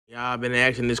Y'all been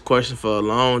asking this question for a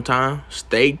long time.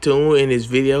 Stay tuned in this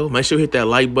video. Make sure you hit that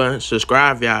like button.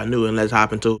 Subscribe if y'all new, and let's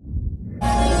hop into it.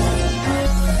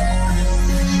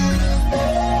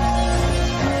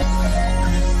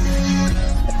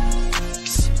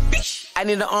 I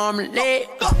need an arm and leg.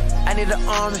 I need an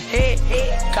arm and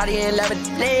head. Cardi and leg.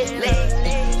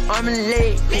 Arm and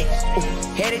leg.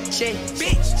 Head and chest.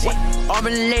 Arm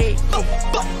and leg.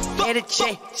 Head and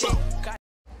chest.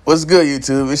 What's good,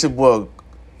 YouTube? It's your boy,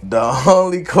 the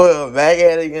only Coil, back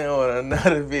at it again with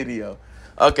another video.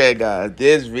 Okay, guys,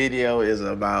 this video is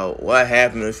about what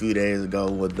happened a few days ago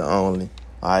with the Only.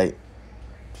 Like,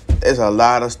 it's a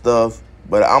lot of stuff,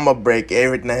 but I'm gonna break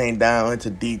everything down into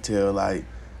detail. Like,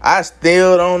 I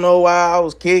still don't know why I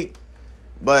was kicked,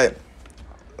 but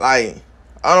like,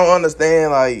 I don't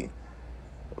understand.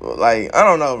 Like I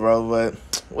don't know, bro.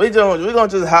 But we're gonna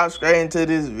just hop straight into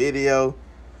this video.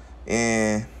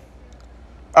 And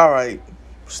all right,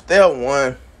 step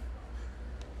one.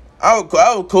 I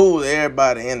was cool with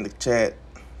everybody in the chat,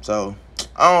 so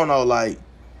I don't know. Like,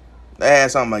 they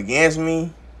had something against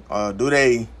me, or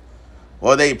they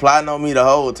plotting on me the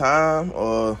whole time,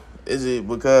 or is it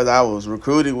because I was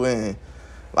recruited when,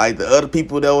 like, the other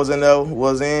people that was in there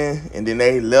was in, and then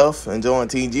they left and joined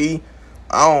TG?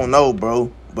 I don't know,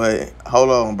 bro. But hold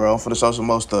on, bro. I'm finna show some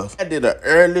more stuff. I did an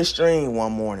early stream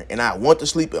one morning, and I went to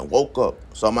sleep and woke up.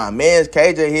 So my man's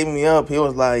KJ hit me up. He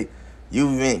was like,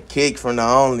 "You've been kicked from the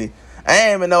Only." I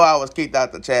didn't even know I was kicked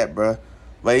out the chat, bro.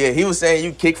 But yeah, he was saying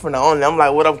you kicked from the Only. I'm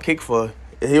like, what I'm kicked for?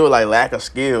 And he was like, lack of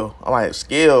skill. I'm like,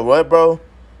 skill? What, bro?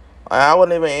 I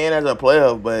wasn't even in as a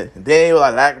player, but then he was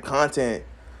like, lack of content.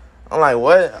 I'm like,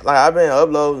 what? Like, I've been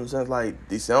uploading since, like,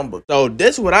 December. So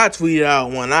this is what I tweeted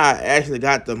out when I actually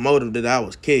got the motive that I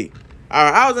was kicked. All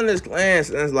right, I was in this clan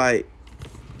since, like,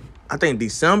 I think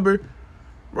December.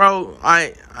 Bro,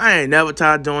 I ain't never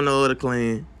tried to join no other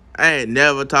clan. I ain't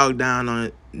never talked down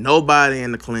on nobody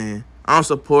in the clan. I'm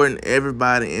supporting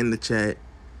everybody in the chat.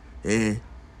 And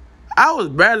I was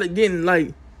barely getting,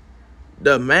 like,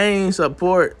 the main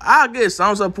support. I'll get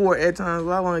some support at times,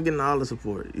 but I want to get all the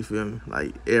support. You feel me?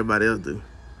 Like everybody else do.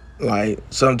 Like,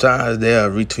 sometimes they'll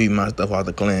retweet my stuff off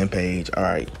the clan page. All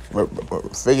right,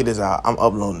 figure this out. I'm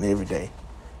uploading every day,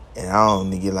 and I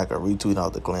only get like a retweet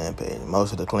off the clan page.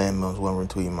 Most of the clan members won't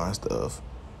retweet my stuff,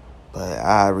 but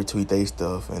I retweet their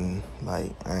stuff, and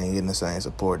like I ain't getting the same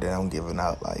support that I'm giving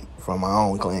out like from my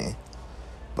own clan.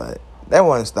 But that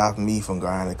wasn't stopping me from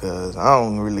grinding, cause I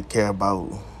don't really care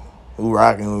about who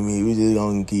rocking with me. We just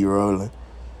gonna keep rolling.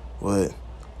 But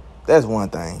that's one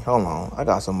thing. Hold on, I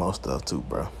got some more stuff too,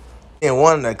 bro. And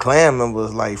one of the clan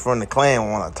members, like, from the clan,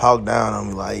 want to talk down on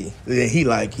me. Like, he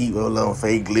keep little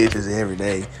fake glitches every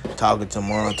day, talking to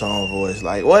monotone voice.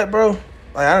 Like, what, bro?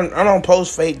 Like, I don't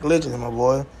post fake glitches, my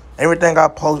boy. Everything I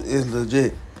post is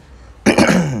legit.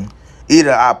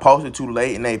 Either I posted too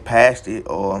late and they passed it,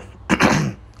 or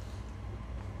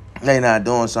they not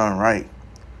doing something right.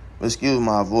 Excuse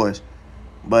my voice,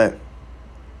 but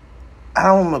I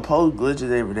don't want to post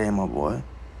glitches every day, my boy.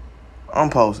 I'm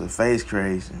posting face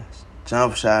creations,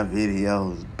 jump shot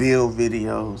videos, build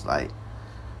videos. Like,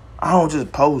 I don't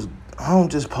just post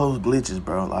glitches,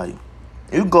 bro. Like,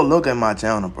 you can go look at my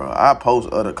channel, bro. I post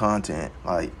other content.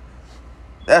 Like,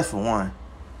 that's for one.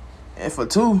 And for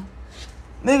two,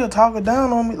 nigga talking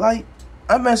down on me. Like,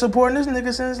 I've been supporting this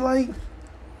nigga since, like,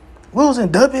 we was in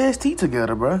WST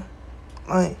together, bro.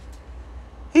 Like,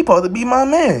 he supposed to be my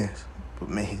man. But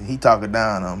man, he talking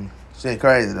down on me. Shit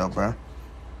crazy though, bro.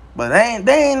 But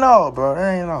they ain't all, bro.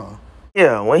 They ain't all.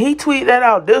 Yeah, when he tweeted that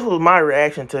out, this was my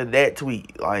reaction to that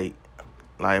tweet. Like,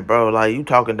 bro, like, you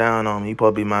talking down on me. You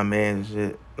supposed to be my man and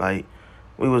shit. Like,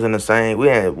 we was in the same,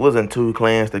 was in two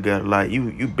clans together. Like,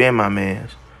 you been my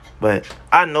mans. But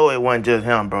I know it wasn't just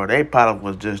him, bro. They probably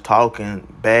was just talking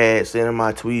bad, sending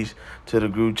my tweets to the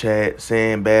group chat,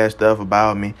 saying bad stuff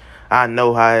about me. I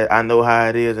know how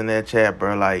it is in that chat,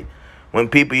 bro. Like, when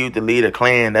people used to lead a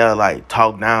clan, they'll like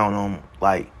talk down on,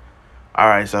 like, all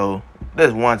right, so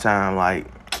this one time, like,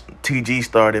 TG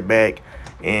started back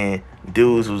and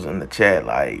dudes was in the chat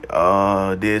like,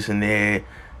 this and that,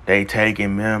 they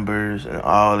taking members and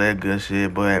all that good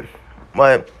shit. But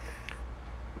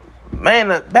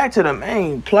man, back to the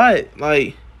main plot.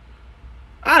 Like,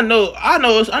 I know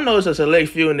it's a select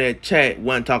few in that chat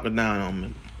wasn't talking down on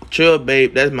me. Chill,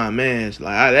 babe, that's my man's.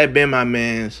 Like, that been my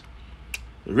man's.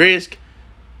 Risk,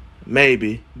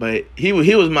 maybe, but he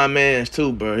was my man's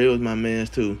too, bro. He was my man's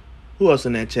too. Who else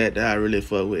in that chat that I really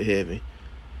fuck with heavy?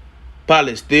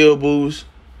 Probably Steel Boost.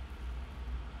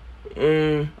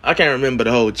 I can't remember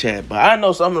the whole chat, but I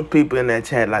know some of the people in that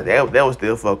chat, like, they was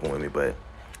still fucking with me. But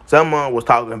Someone was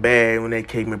talking bad when they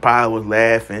kicked me. Probably was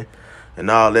laughing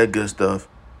and all that good stuff.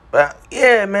 But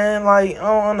yeah, man, like, I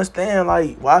don't understand,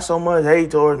 like, why so much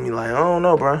hate towards me. Like, I don't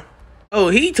know, bro. Oh,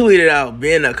 he tweeted out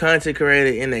being a content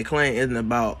creator in a clan isn't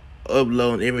about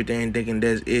uploading everything, thinking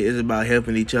that it is about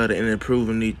helping each other and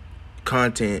improving the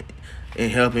content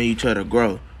and helping each other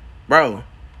grow. Bro,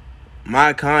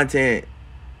 my content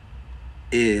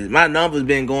is, my numbers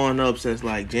been going up since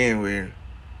like January.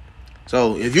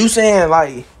 So if you saying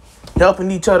like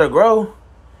helping each other grow,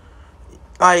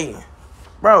 like,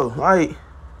 bro,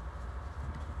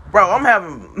 I'm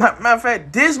having, matter of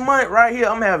fact, this month right here,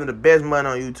 I'm having the best month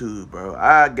on YouTube, bro.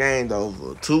 I gained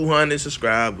over 200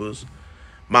 subscribers.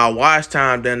 My watch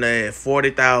time done at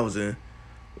 40,000.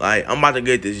 Like, I'm about to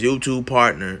get this YouTube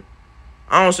partner.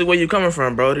 I don't see where you coming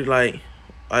from, bro. Like,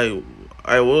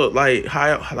 what, like,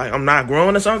 how, like, I'm not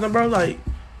growing or something, bro. Like,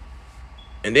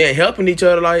 and then helping each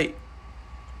other, like,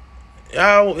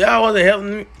 y'all wasn't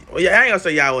helping me. Well, yeah, I ain't gonna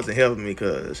say y'all wasn't helping me,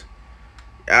 because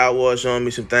y'all was showing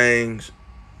me some things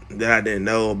that I didn't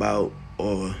know about,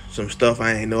 or some stuff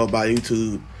I ain't know about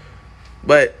YouTube.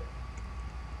 But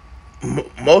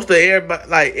most of everybody,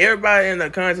 like, everybody in the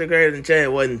content creator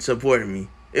chat wasn't supporting me.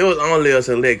 It was only a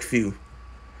select few.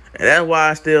 And that's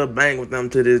why I still bang with them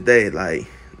to this day. Like,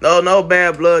 no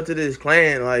bad blood to this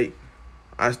clan. Like,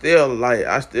 I'm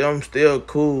still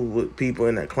cool with people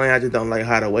in that clan. I just don't like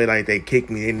how the way, like, they kicked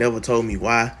me. They never told me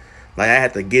why. Like, I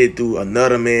had to get it through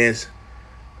another man's,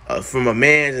 from a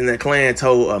man's in the clan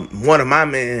told one of my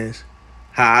mans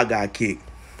how I got kicked.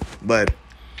 But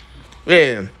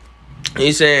yeah,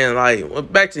 he's saying, like, well,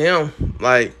 back to him,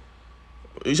 like,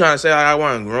 you trying to say like, I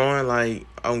wasn't growing? Like,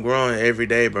 I'm growing every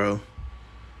day, bro.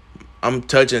 I'm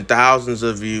touching thousands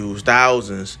of views,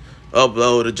 thousands.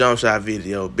 Upload a jump shot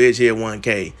video, bitch hit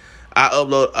 1K. I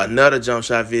upload another jump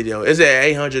shot video. It's at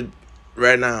 800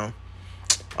 right now.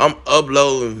 I'm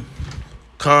uploading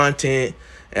content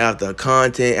after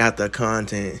content after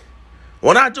content.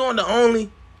 When I joined the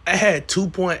Only, I had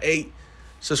 2.8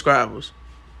 subscribers.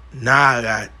 Now I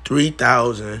got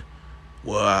 3,000.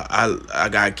 Well, I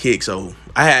got kicked, so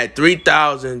I had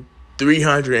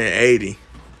 3,380.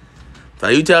 So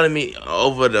you telling me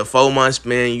over the 4-month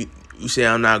span, you say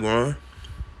I'm not growing?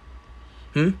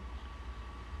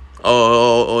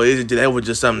 Or is it that was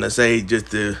just something to say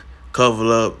just to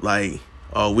cover up, like,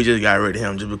 oh, we just got rid of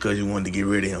him just because you wanted to get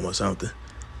rid of him or something?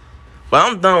 But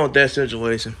I'm done with that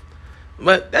situation.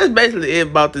 But that's basically it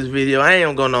about this video. I ain't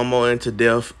gonna go no more into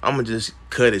depth. I'm gonna just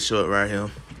cut it short right here.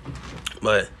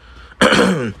 But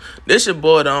this your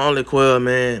boy, the Only Quail,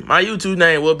 man. My YouTube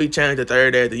name will be changed to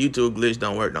Thursday. The YouTube glitch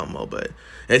don't work no more. But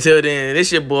until then,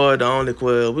 this your boy, the Only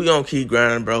Quail. We gonna keep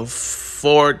grinding, bro.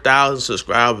 4,000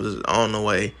 subscribers is on the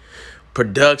way.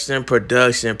 Production.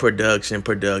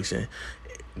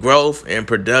 Growth and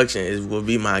production will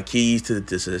be my keys to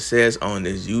the success on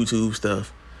this YouTube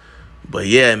stuff. But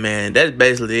yeah, man, that's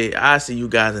basically it. I'll see you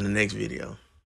guys in the next video.